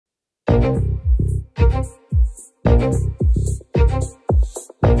Welcome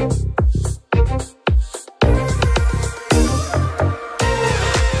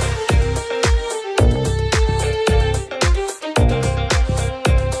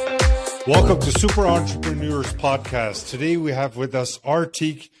to Super Entrepreneurs Podcast. Today we have with us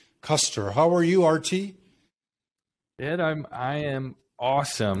RT Custer. How are you, RT? Ed, I am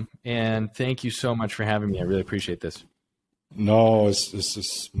awesome, and thank you so much for having me. I really appreciate this. No, this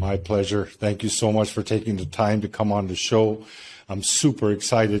is my pleasure. Thank you so much for taking the time to come on the show. I'm super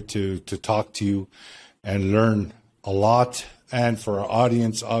excited to talk to you and learn a lot. And for our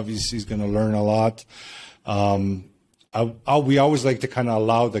audience, obviously, is going to learn a lot. We always like to kind of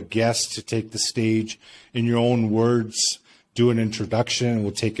allow the guests to take the stage in your own words, do an introduction, and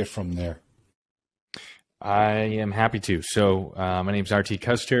we'll take it from there. I am happy to. So my name is RT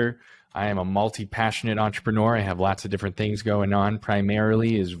Custer. I am a multi-passionate entrepreneur. I have lots of different things going on.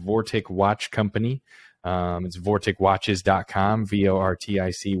 Primarily is Vortic Watch Company. It's vorticwatches.com,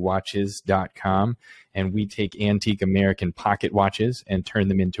 VORTIC watches.com. And we take antique American pocket watches and turn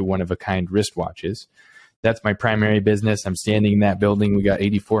them into one-of-a-kind wristwatches. That's my primary business. I'm standing in that building. We got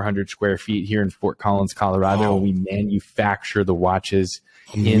 8,400 square feet here in Fort Collins, Colorado. Wow. We manufacture the watches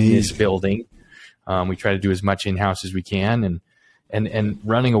in this building. We try to do as much in-house as we can. And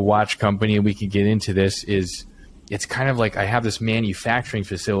running a watch company, and we can get into this, it's kind of like I have this manufacturing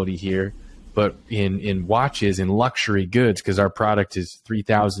facility here, but in watches, in luxury goods, because our product is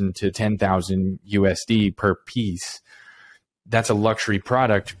 $3,000 to $10,000 USD per piece. That's a luxury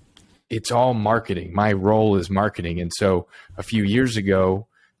product. It's all marketing. My role is marketing. And so a few years ago,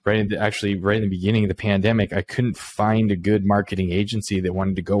 right in the beginning of the pandemic, I couldn't find a good marketing agency that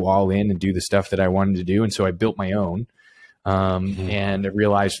wanted to go all in and do the stuff that I wanted to do. And so I built my own. And I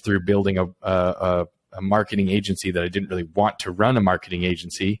realized through building a marketing agency that I didn't really want to run a marketing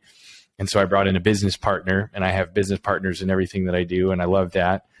agency. And so I brought in a business partner, and I have business partners in everything that I do. And I love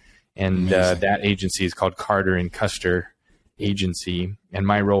that. And that agency is called Carter and Custer Agency, and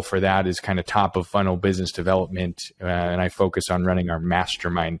my role for that is kind of top of funnel business development, and I focus on running our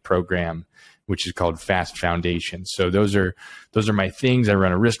mastermind program, which is called Fast Foundation. So those are my things. I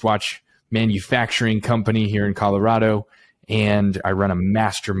run a wristwatch manufacturing company here in Colorado, and I run a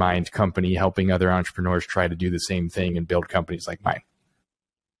mastermind company helping other entrepreneurs try to do the same thing and build companies like mine.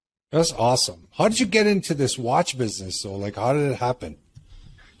 That's awesome. How did you get into this watch business? So how did it happen?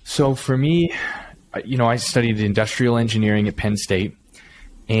 So for me, I studied industrial engineering at Penn State,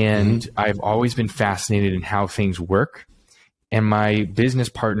 and I've always been fascinated in how things work. And my business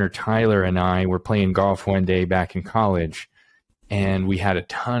partner, Tyler, and I were playing golf one day back in college, and we had a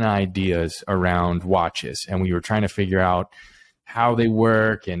ton of ideas around watches, and we were trying to figure out how they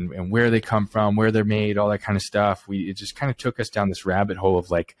work and where they come from, where they're made, all that kind of stuff. It just kind of took us down this rabbit hole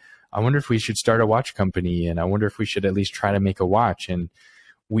of I wonder if we should start a watch company, and I wonder if we should at least try to make a watch. And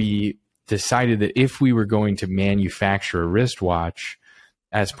we decided that if we were going to manufacture a wristwatch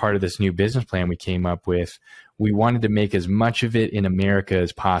as part of this new business plan we came up with, we wanted to make as much of it in America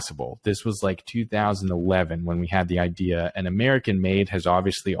as possible. This was 2011 when we had the idea. And American made has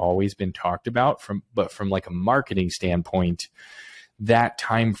obviously always been talked about, but from a marketing standpoint, that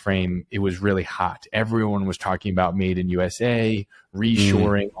time frame, it was really hot. Everyone was talking about made in USA,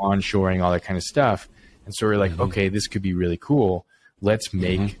 reshoring, onshoring, all that kind of stuff. And so we're like, okay, this could be really cool. Let's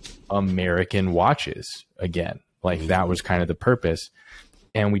make American watches again. That was kind of the purpose.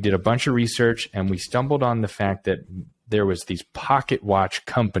 And we did a bunch of research, and we stumbled on the fact that there was these pocket watch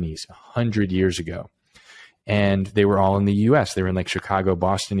companies 100 years ago. And they were all in the US. They were in Chicago,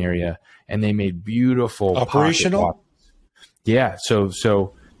 Boston area, and they made beautiful operational. Pocket watches. Yeah.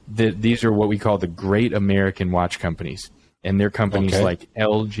 So these are what we call the Great American Watch Companies. And they're companies like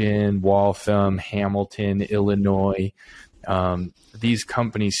Elgin, Waltham, Hamilton, Illinois. These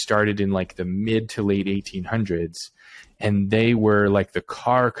companies started in the mid to late 1800s, and they were the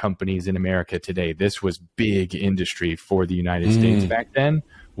car companies in America today. This was big industry for the United States back then,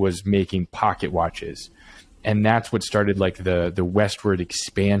 was making pocket watches. And that's what started the westward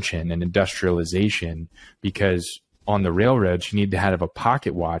expansion and industrialization, because on the railroads, you need to have a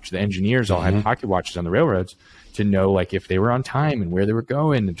pocket watch. The engineers all had pocket watches on the railroads to know if they were on time and where they were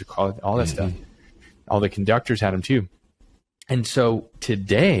going, and to call it all that stuff. All the conductors had them too. And so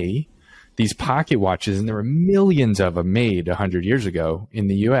today, these pocket watches, and there were millions of them made 100 years ago in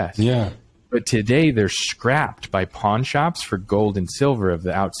the US. Yeah. But today they're scrapped by pawn shops for gold and silver of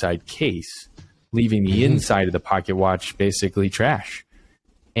the outside case, leaving the inside of the pocket watch basically trash.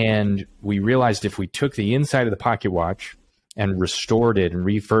 And we realized if we took the inside of the pocket watch and restored it and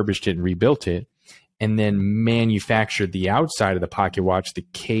refurbished it and rebuilt it, and then manufactured the outside of the pocket watch, the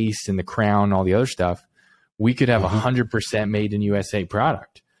case and the crown, all the other stuff, we could have 100% made in USA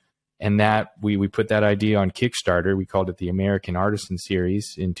product. And that we put that idea on Kickstarter. We called it the American Artisan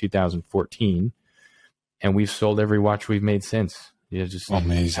Series in 2014. And we've sold every watch we've made since. Yeah, just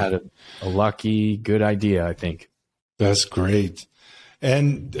amazing. Had a lucky, good idea, I think. That's great.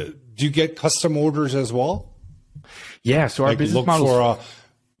 And do you get custom orders as well? Yeah. So our business model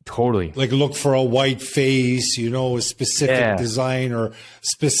totally look for a white face, a specific design or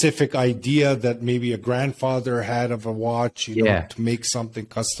specific idea that maybe a grandfather had of a watch, to make something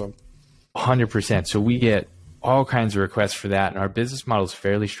custom. 100%. So we get all kinds of requests for that. And our business model is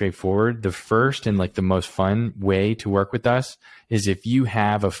fairly straightforward. The first and the most fun way to work with us is if you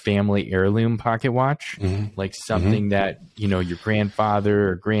have a family heirloom pocket watch, like something that, your grandfather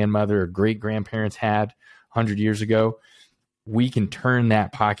or grandmother or great grandparents had 100 years ago, we can turn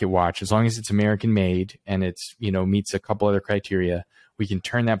that pocket watch, as long as it's American made and it's, meets a couple other criteria, we can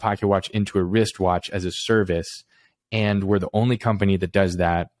turn that pocket watch into a wristwatch as a service. And we're the only company that does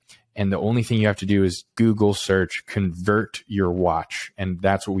that. And the only thing you have to do is Google search, convert your watch. And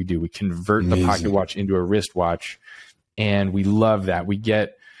that's what we do. We convert the pocket watch into a wristwatch. And we love that. We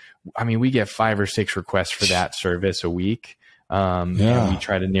get 5 or 6 requests for that service a week. And we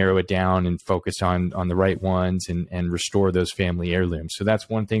try to narrow it down and focus on the right ones and restore those family heirlooms. So that's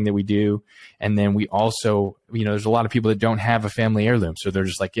one thing that we do. And then we also, there's a lot of people that don't have a family heirloom. So they're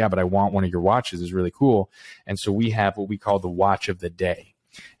just like, yeah, but I want one of your watches. It's really cool. And so we have what we call the watch of the day.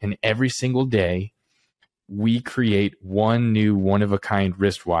 And every single day, we create one new one-of-a-kind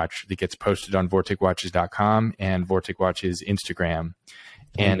wristwatch that gets posted on vortecwatches.com and Vortec Watches Instagram.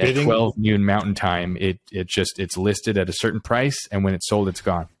 And at 12 noon Mountain Time, it's listed at a certain price, and when it's sold, it's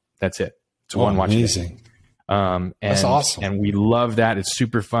gone. That's it. It's one watch. Amazing. That's awesome. And we love that. It's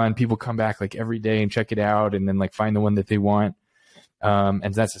super fun. People come back every day and check it out, and then find the one that they want.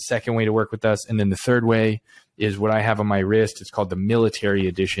 And that's the second way to work with us. And then the third way is what I have on my wrist. It's called the military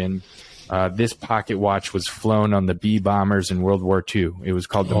edition. This pocket watch was flown on the B bombers in World War II. It was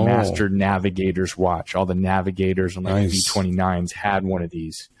called the Master Navigator's Watch. All the navigators on B-29s had one of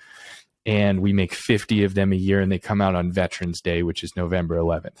these. And we make 50 of them a year, and they come out on Veterans Day, which is November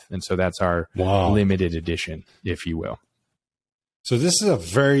 11th. And so that's our limited edition, if you will. So this is a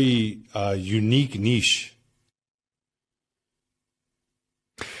very unique niche.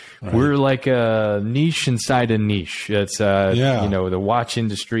 Right. We're like a niche inside a niche. It's the watch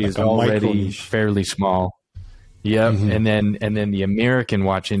industry is already fairly small. Yep. And then the American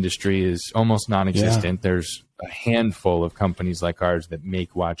watch industry is almost non-existent. There's a handful of companies like ours that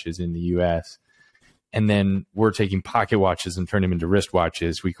make watches in the US. And then we're taking pocket watches and turning them into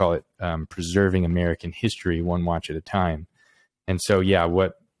wristwatches. We call it preserving American history, one watch at a time. And so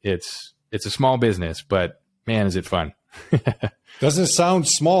it's a small business, but man, is it fun. Doesn't sound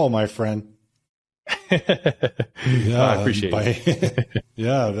small, my friend. I appreciate it.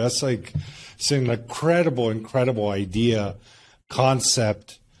 That's it's an incredible idea,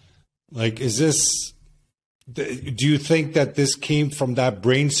 concept. Do you think that this came from that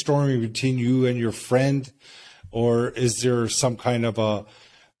brainstorming between you and your friend, or is there some kind of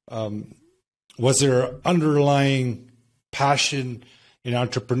was there underlying passion in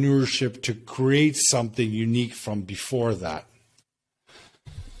entrepreneurship to create something unique from before that?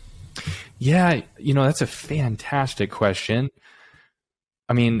 Yeah, that's a fantastic question.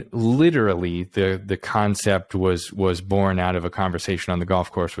 I mean, literally, the concept was born out of a conversation on the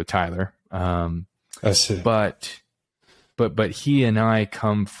golf course with Tyler. That's it. But he and I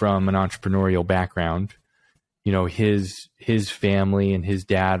come from an entrepreneurial background. His family and his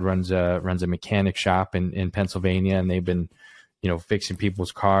dad runs a mechanic shop in Pennsylvania, and they've been fixing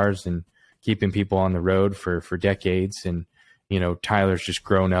people's cars and keeping people on the road for decades. And, Tyler's just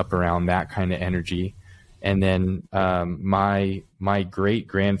grown up around that kind of energy. And then my great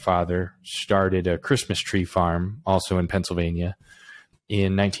grandfather started a Christmas tree farm also in Pennsylvania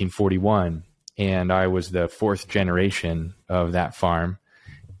in 1941. And I was the 4th generation of that farm.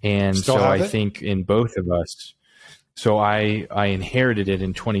 And so I think in both of us, so I inherited it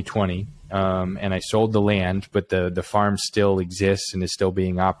in 2020. And I sold the land, but the farm still exists and is still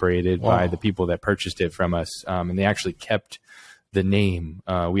being operated by the people that purchased it from us. And they actually kept the name.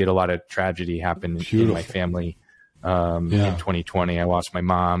 We had a lot of tragedy happen in my family in 2020. I lost my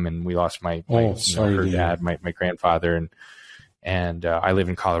mom, and we lost her dad, my grandfather, and I live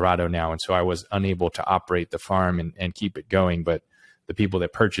in Colorado now. And so I was unable to operate the farm and keep it going, but the people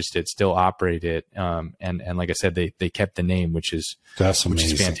that purchased it still operate it. And like I said, they kept the name, which is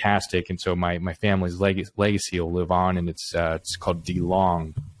fantastic. And so my family's legacy will live on, and it's called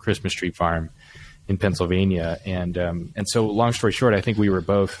DeLong Christmas Tree Farm in Pennsylvania. And so long story short, I think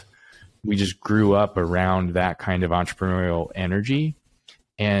we just grew up around that kind of entrepreneurial energy,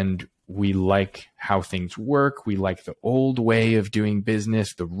 and we like how things work. We like the old way of doing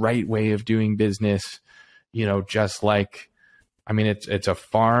business, the right way of doing business, just like, I mean, it's a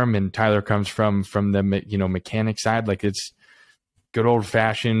farm, and Tyler comes from the, mechanic side. Like, it's good old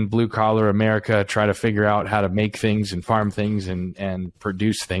fashioned blue collar America, try to figure out how to make things and farm things and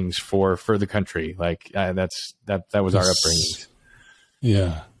produce things for the country. Like, that was our upbringing.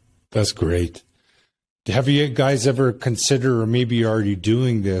 Yeah, that's great. Have you guys ever considered, or maybe you're already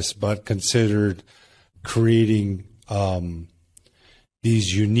doing this, but considered creating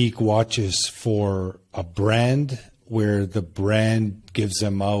these unique watches for a brand, where the brand gives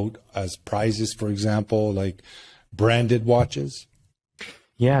them out as prizes, for example, like branded watches?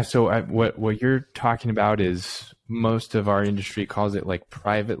 Yeah. So what you're talking about is, most of our industry calls it like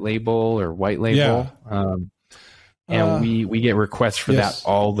private label or white label. Yeah. And we get requests for that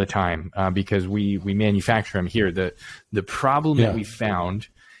all the time, because we manufacture them here. The problem that we found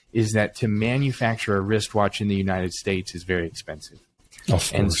is that to manufacture a wristwatch in the United States is very expensive. Of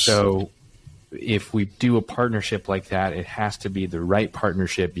course. And so if we do a partnership like that, it has to be the right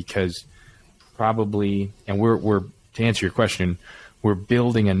partnership, because probably, and we're to answer your question, we're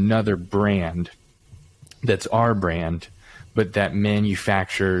building another brand that's our brand, but that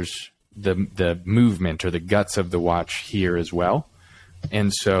manufactures the movement or the guts of the watch here as well.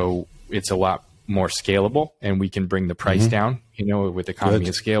 And so it's a lot more scalable, and we can bring the price down, with economy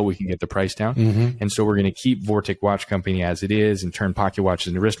of scale, we can get the price down. And so we're going to keep Vortic Watch Company as it is and turn pocket watches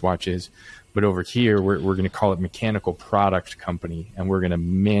into wristwatches. But over here, we're going to call it Mechanical Product Company, and we're going to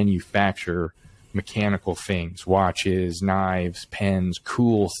manufacture mechanical things, watches, knives, pens,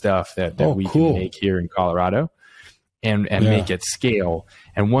 cool stuff that we can make here in Colorado. And make it scale.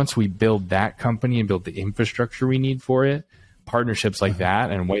 And once we build that company and build the infrastructure we need for it, partnerships like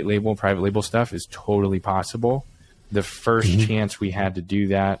that and white label, private label stuff is totally possible. The first chance we had to do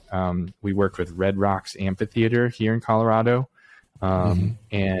that, we worked with Red Rocks Amphitheater here in Colorado.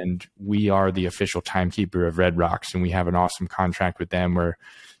 And we are the official timekeeper of Red Rocks. And we have an awesome contract with them where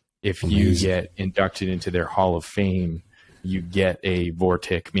if you get inducted into their Hall of Fame, you get a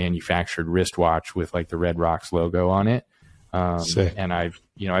Vortic manufactured wristwatch with like the Red Rocks logo on it. And I've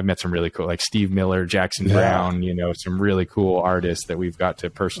met some really cool, like Steve Miller, Jackson Brown, some really cool artists that we've got to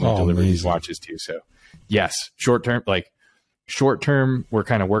personally deliver these watches to. So yes, short term, we're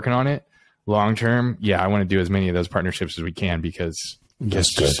kind of working on it. Long term, I want to do as many of those partnerships as we can, because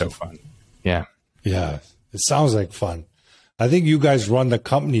it's just so fun. Yeah. Yeah. It sounds like fun. I think you guys run the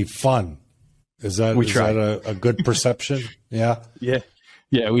company fun. Is that a good perception? Yeah.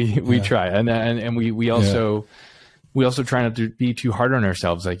 We try. And we also try not to be too hard on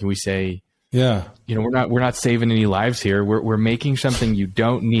ourselves. Like we say, we're not saving any lives here. We're making something you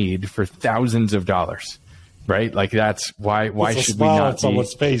don't need for thousands of dollars. Right. Like, that's why should we not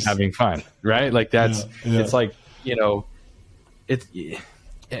be having fun? Right. Like, it's like,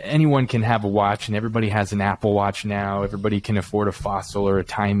 anyone can have a watch, and everybody has an Apple Watch now. Everybody can afford a Fossil or a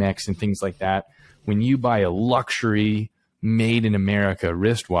Timex and things like that. When you buy a luxury made in America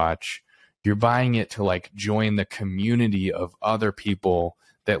wristwatch, you're buying it to like join the community of other people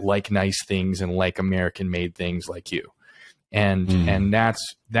that like nice things and like American made things like you. And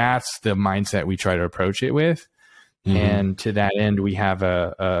that's the mindset we try to approach it with. And to that end, we have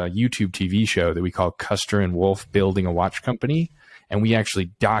a YouTube TV show that we call Custer and Wolf Building a Watch Company. And we actually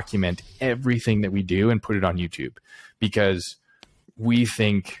document everything that we do and put it on YouTube, because we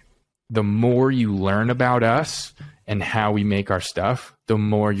think the more you learn about us and how we make our stuff, the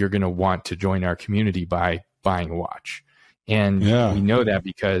more you're going to want to join our community by buying a watch. And we know that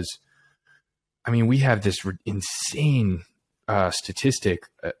because, we have this insane statistic.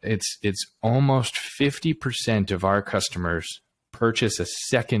 It's almost 50% of our customers purchase a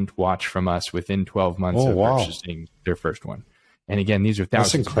second watch from us within 12 months of purchasing their first one. And again, these are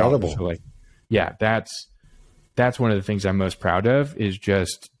thousands. That's incredible. So that's one of the things I'm most proud of, is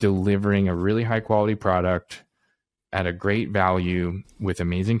just delivering a really high quality product at a great value with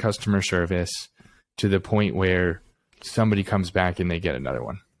amazing customer service, to the point where somebody comes back and they get another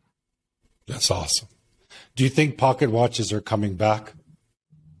one. That's awesome. Do you think pocket watches are coming back?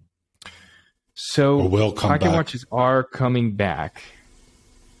 So pocket watches are coming back.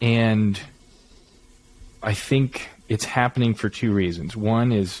 And I think it's happening for two reasons.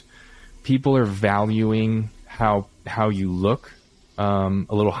 One is people are valuing how you look a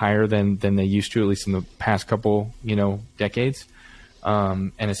little higher than they used to, at least in the past couple, decades.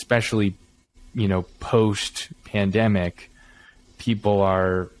 And especially, post pandemic, people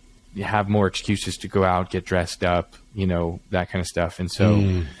are you have more excuses to go out, get dressed up, you know, that kind of stuff. And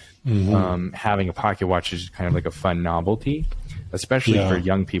so having a pocket watch is kind of like a fun novelty, especially for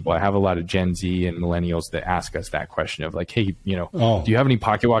young people. I have a lot of Gen Z and millennials that ask us that question of like, hey, you know, do you have any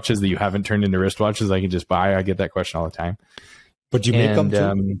pocket watches that you haven't turned into wristwatches I can just buy? I get that question all the time. But you make them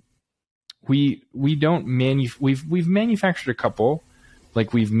too? We don't we've manufactured a couple.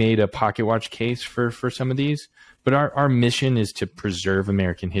 Like we've made a pocket watch case for some of these, but our mission is to preserve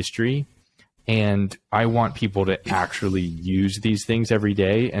American history. And I want people to actually use these things every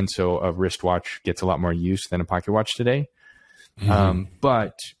day. And so a wristwatch gets a lot more use than a pocket watch today.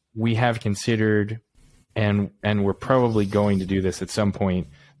 But we have considered, and we're probably going to do this at some point.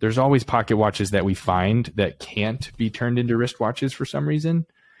 There's always pocket watches that we find that can't be turned into wristwatches for some reason.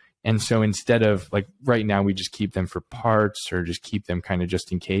 And so instead of like right now, we just keep them for parts or just keep them kind of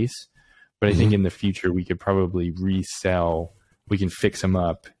just in case. But I think in the future, we could probably resell, we can fix them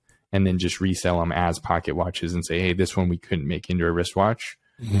up and then just resell them as pocket watches and say, hey, this one we couldn't make into a wristwatch.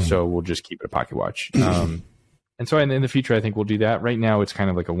 So we'll just keep it a pocket watch. And so in the future, I think we'll do that. Right now, it's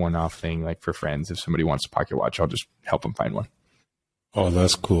kind of like a one-off thing, like for friends. If somebody wants a pocket watch, I'll just help them find one. Oh,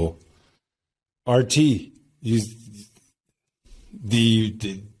 that's cool. RT,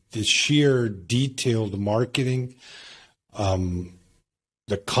 the sheer detailed marketing,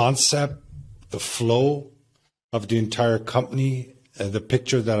 the concept, the flow of the entire company, the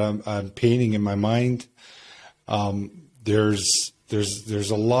picture that I'm painting in my mind. There's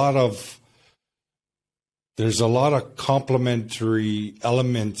a lot of complementary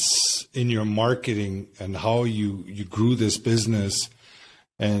elements in your marketing and how you grew this business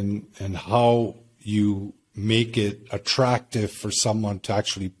and how you make it attractive for someone to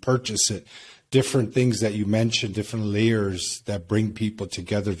actually purchase it. Different things that you mentioned, different layers that bring people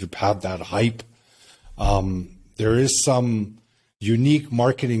together to have that hype. There is some unique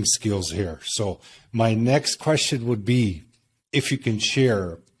marketing skills here. So my next question would be, if you can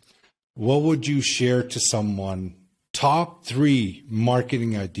share, what would you share to someone, top 3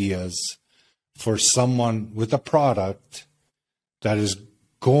 marketing ideas for someone with a product that is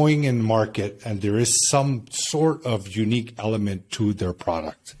going in market and there is some sort of unique element to their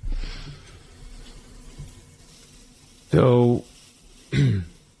product? So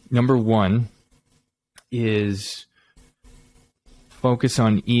number 1 is focus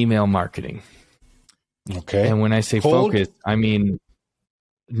on email marketing. Okay. And when I say focus, I mean,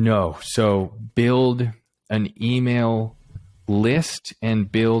 no. So build an email list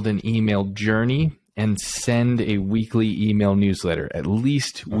and build an email journey and send a weekly email newsletter, at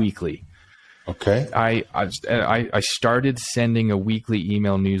least weekly. Okay. I started sending a weekly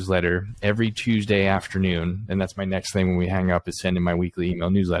email newsletter every Tuesday afternoon, and that's my next thing when we hang up is sending my weekly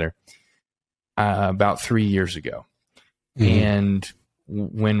email newsletter about 3 years ago. And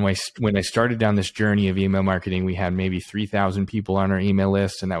when I started down this journey of email marketing, we had maybe 3,000 people on our email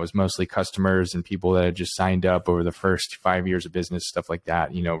list, and that was mostly customers and people that had just signed up over the first 5 years of business, stuff like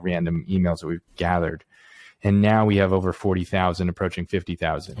that, you know, random emails that we've gathered. And now we have over 40,000, approaching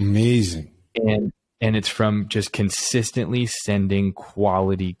 50,000. Amazing. And it's from just consistently sending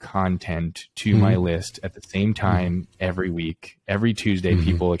quality content to my list at the same time every week. Every Tuesday,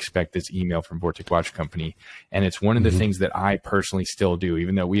 people expect this email from Vortic Watch Company. And it's one of the things that I personally still do.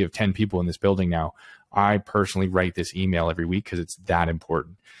 Even though we have 10 people in this building now, I personally write this email every week because it's that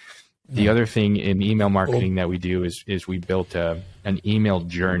important. The other thing in email marketing that we do is we built an email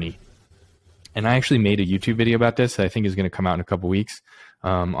journey. And I actually made a YouTube video about this that I think is going to come out in a couple weeks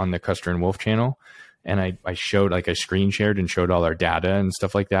on the Custer and Wolf channel. And I showed, like I screen shared and showed all our data and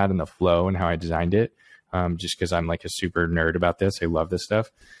stuff like that and the flow and how I designed it, just because I'm like a super nerd about this. I love this stuff.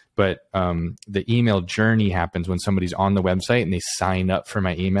 But the email journey happens when somebody's on the website and they sign up for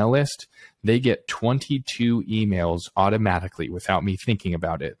my email list. They get 22 emails automatically without me thinking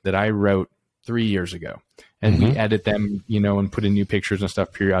about it that I wrote 3 years ago. And we edit them, you know, and put in new pictures and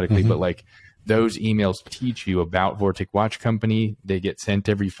stuff periodically. But like, those emails teach you about Vortic Watch Company. They get sent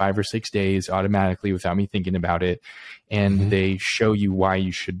every 5 or 6 days automatically without me thinking about it. And they show you why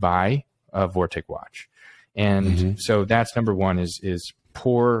you should buy a Vortic watch. And so that's number 1 is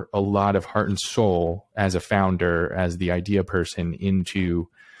pour a lot of heart and soul as a founder, as the idea person into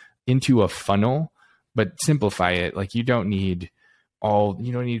a funnel, but simplify it. Like you don't need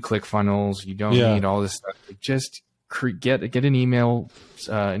click funnels. You don't need all this stuff. Just get an email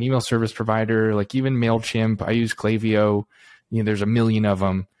service provider, like even MailChimp. I use Klaviyo. You know, there's a million of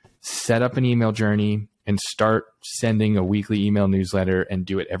them. Set up an email journey and start sending a weekly email newsletter and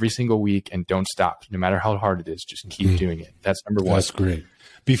do it every single week and don't stop. No matter how hard it is, just keep doing it. That's number 1. That's great.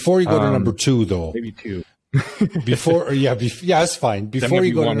 Before you go to number 2 though, maybe 2. Before, yeah, it's fine. Before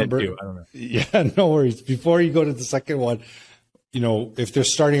you go to number, I don't know. yeah, no worries. Before you go to the second one, if they're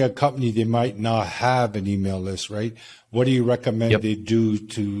starting a company, they might not have an email list, right? What do you recommend they do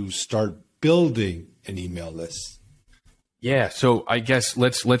to start building an email list? Yeah, so I guess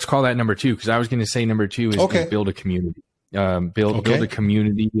let's call that number 2, because I was going to say number 2 is build a community. Build a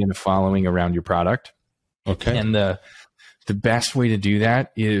community and a following around your product. Okay. And the best way to do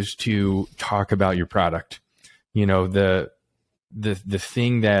that is to talk about your product. The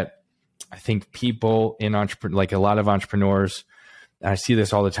thing that I think people in like a lot of entrepreneurs, and I see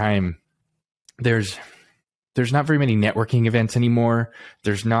this all the time, there's not very many networking events anymore.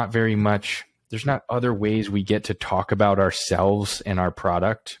 There's not other ways we get to talk about ourselves and our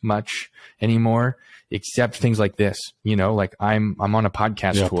product much anymore, except things like this. Like I'm on a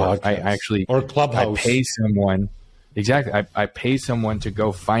podcast tour. Podcast. I actually, or Clubhouse. I pay someone. Exactly. I pay someone to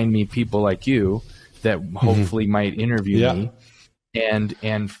go find me people like you that hopefully might interview me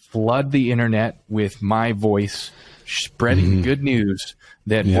and flood the internet with my voice, spreading good news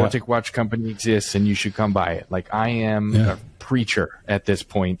that Vortic Watch Company exists and you should come by it. Like I am a preacher at this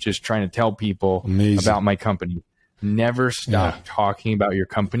point, just trying to tell people about my company. Never stop talking about your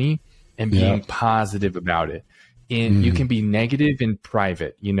company and being positive about it. And you can be negative in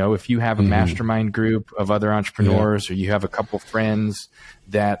private. If you have a mastermind group of other entrepreneurs or you have a couple friends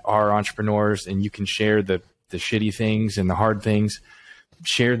that are entrepreneurs and you can share the shitty things and the hard things,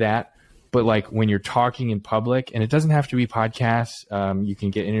 share that. But like when you're talking in public, and it doesn't have to be podcasts, you can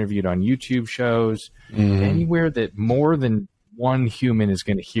get interviewed on YouTube shows, anywhere that more than one human is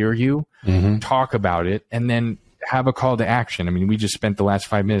going to hear you, talk about it, and then have a call to action. I mean, we just spent the last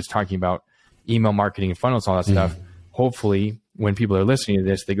 5 minutes talking about email marketing and funnels, all that stuff. Hopefully, when people are listening to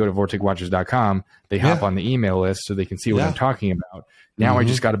this, they go to vorticwatches.com, they hop on the email list so they can see what I'm talking about. Now I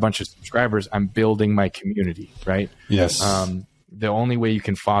just got a bunch of subscribers. I'm building my community, right? Yes. The only way you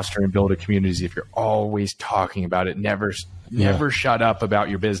can foster and build a community is if you're always talking about it. Never shut up about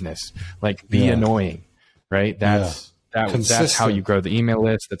your business. Like be annoying, right? That's how you grow the email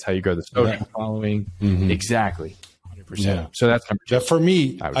list. That's how you grow the social following. Exactly. 100%. Yeah. So that's number 2. For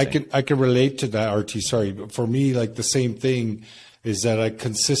me, I can relate to that, RT. Sorry, but for me, like the same thing is that I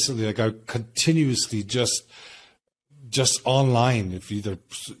continuously just online, if either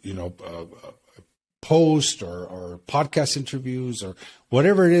post or podcast interviews or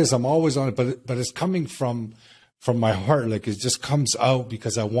whatever it is, I'm always on it. But it's coming from my heart, like it just comes out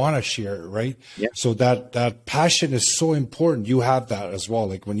because I want to share it, right? Yeah. So that passion is so important. You have that as well.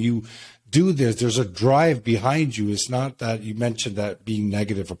 Like when you do this, there's a drive behind you. It's not that you mentioned that being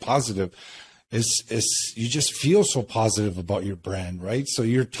negative or positive. It's you just feel so positive about your brand, right? So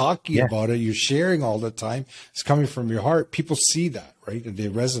you're talking about it, you're sharing all the time. It's coming from your heart. People see that, right? And they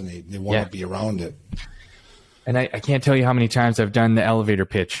resonate and they want to be around it. And I can't tell you how many times I've done the elevator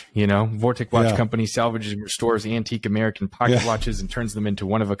pitch. Vortic Watch Company salvages and restores antique American pocket watches and turns them into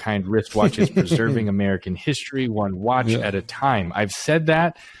one-of-a-kind wristwatches, preserving American history, one watch at a time. I've said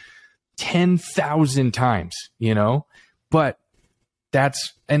that 10,000 times, but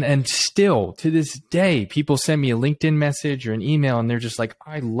that's, and still to this day, people send me a LinkedIn message or an email and they're just like,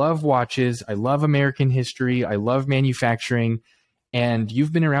 I love watches. I love American history. I love manufacturing. And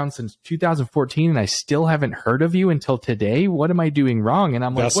you've been around since 2014 and I still haven't heard of you until today. What am I doing wrong? And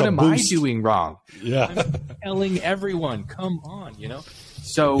I'm like, what am I doing wrong? Yeah. I'm telling everyone, come on,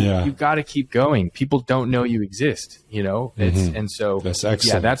 So you've got to keep going. People don't know you exist, and so that's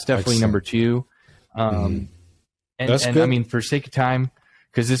excellent. That's definitely number 2. That's good. I mean, for sake of time,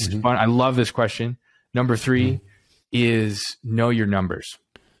 because this is fun, I love this question. Number 3 is know your numbers.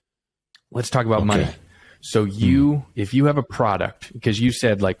 Let's talk about money. So if you have a product, because you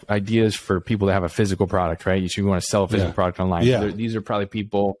said like ideas for people that have a physical product, right? You want to sell a physical product online. These are probably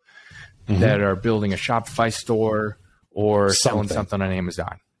people that are building a Shopify store or selling something on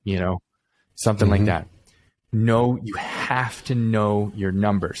Amazon, something like that. No, you have to know your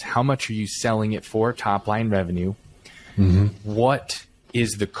numbers. How much are you selling it for? Top line revenue. What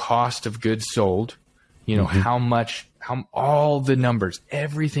is the cost of goods sold? How all the numbers,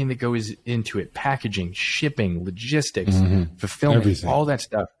 everything that goes into it, packaging, shipping, logistics, fulfillment, everything. All that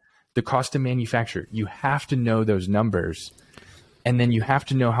stuff, the cost to manufacture, you have to know those numbers. And then you have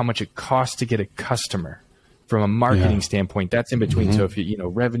to know how much it costs to get a customer from a marketing standpoint. That's in between. So if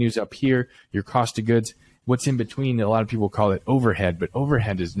revenue's up here, your cost of goods, what's in between, a lot of people call it overhead, but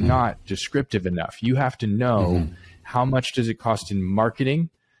overhead is not descriptive enough. You have to know how much does it cost in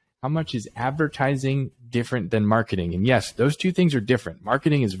marketing? How much is advertising different than marketing? And yes, those two things are different.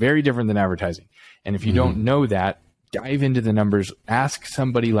 Marketing is very different than advertising. And if you don't know that, dive into the numbers, ask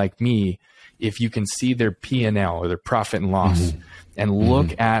somebody like me, if you can see their P&L or their profit and loss and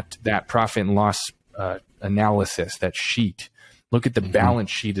look at that profit and loss analysis, that sheet, look at the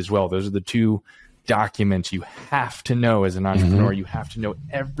balance sheet as well. Those are the two documents you have to know as an entrepreneur. You have to know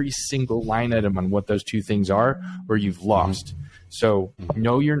every single line item on what those two things are, or you've lost. So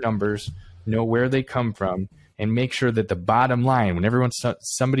know your numbers, know where they come from, and make sure that the bottom line, when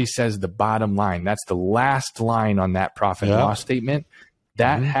somebody says the bottom line, that's the last line on that profit and loss statement,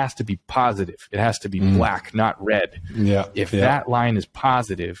 that has to be positive. It has to be black, not red. If that line is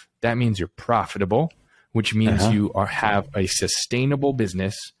positive, that means you're profitable, which means you have a sustainable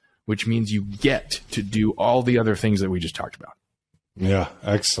business, which means you get to do all the other things that we just talked about. Yeah,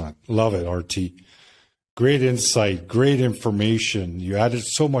 excellent. Love it, RT. Great insight, great information. You added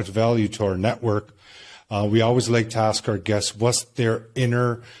so much value to our network. We always like to ask our guests, what's their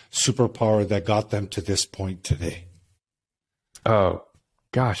inner superpower that got them to this point today? Oh,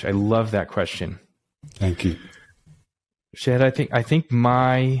 gosh, I love that question. Thank you. Shad, I think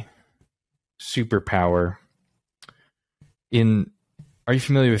my superpower are you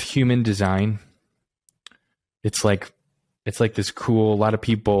familiar with human design? It's like this cool, a lot of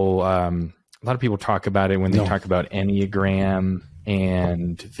people talk about it when they talk about Enneagram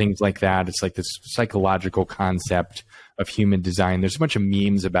and things like that. It's like this psychological concept of human design. There's a bunch of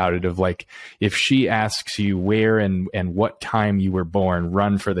memes about it of like, if she asks you where and what time you were born,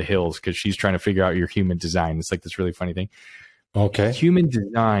 run for the hills, because she's trying to figure out your human design. It's like this really funny thing. Okay. Human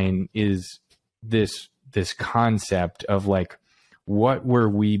design is this concept of like, what were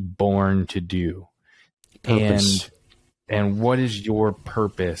we born to do? Purpose. And what is your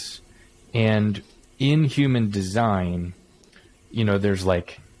purpose? And in human design, you know, there's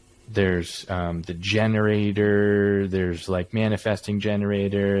the generator, there's like manifesting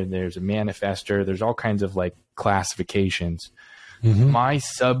generator, there's a manifester, there's all kinds of like classifications. My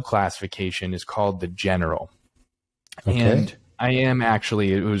sub classification is called the general. And I am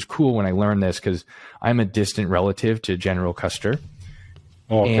actually, it was cool when I learned this because I'm a distant relative to General Custer.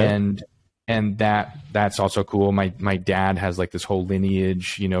 And that's also cool. My dad has like this whole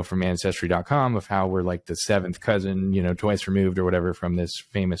lineage, you know, from ancestry.com of how we're like the seventh cousin, you know, twice removed or whatever from this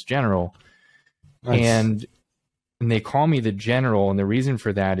famous general. Nice. And they call me the general. And the reason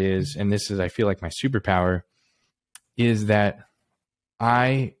for that is, and this is, I feel like my superpower is that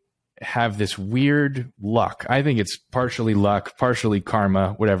I have this weird luck. I think it's partially luck, partially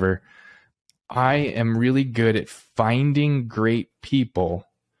karma, whatever. I am really good at finding great people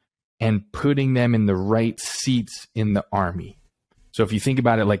and putting them in the right seats in the army. So if you think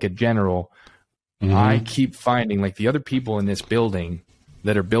about it like a general, I keep finding like the other people in this building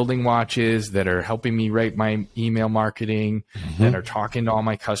that are building watches, that are helping me write my email marketing, that are talking to all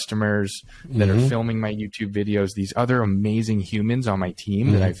my customers, that are filming my YouTube videos, these other amazing humans on my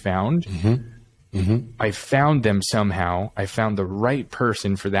team that I found. I found them somehow. I found the right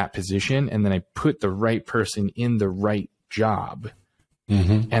person for that position, and then I put the right person in the right job.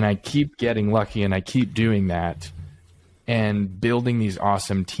 And I keep getting lucky, and I keep doing that and building these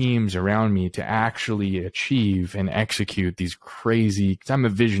awesome teams around me to actually achieve and execute these crazy, because I'm a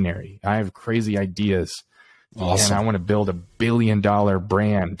visionary. I have crazy ideas. Awesome. And I want to build $1 billion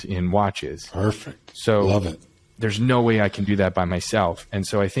brand in watches. Perfect. So love it. There's no way I can do that by myself. And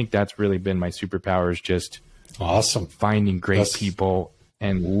so I think that's really been my superpower, is just awesome finding great people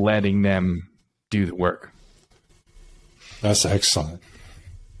and letting them do the work. That's excellent.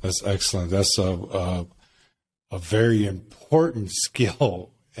 That's excellent. That's a very important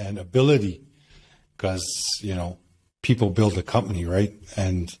skill and ability, because, you know, people build a company, right?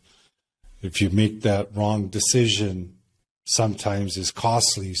 And if you make that wrong decision, sometimes it's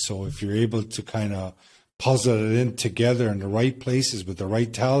costly. So if you're able to kind of puzzle it in together in the right places with the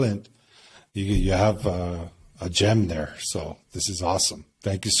right talent, you have a gem there. So this is awesome.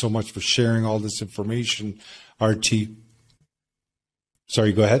 Thank you so much for sharing all this information, RT.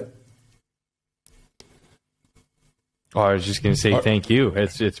 Sorry, go ahead. Oh, I was just going to say thank you.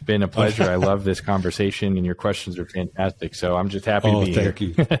 It's been a pleasure. I love this conversation, and your questions are fantastic. So I'm just happy to be here. Thank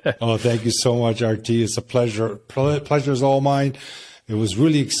you. Thank you so much, RT. It's a pleasure. Pleasure is all mine. It was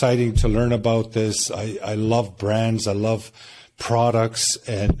really exciting to learn about this. I love brands. I love products,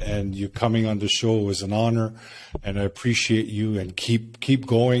 and you coming on the show was an honor, and I appreciate you, and keep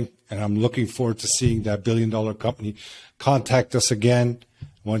going. And I'm looking forward to seeing that $1 billion company. Contact us again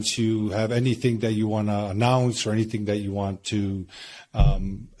once you have anything that you want to announce or anything that you want to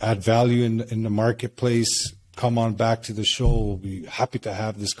add value in the marketplace. Come on back to the show. We'll be happy to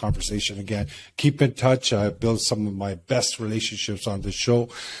have this conversation again. Keep in touch. I built some of my best relationships on the show.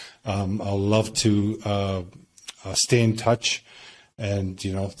 I'll love to stay in touch. And,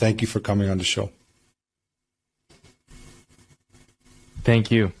 you know, thank you for coming on the show.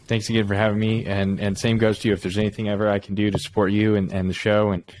 Thank you. Thanks again for having me. And same goes to you. If there's anything ever I can do to support you and the show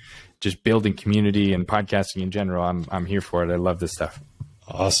and just building community and podcasting in general, I'm here for it. I love this stuff.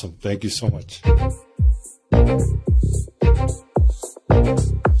 Awesome. Thank you so much.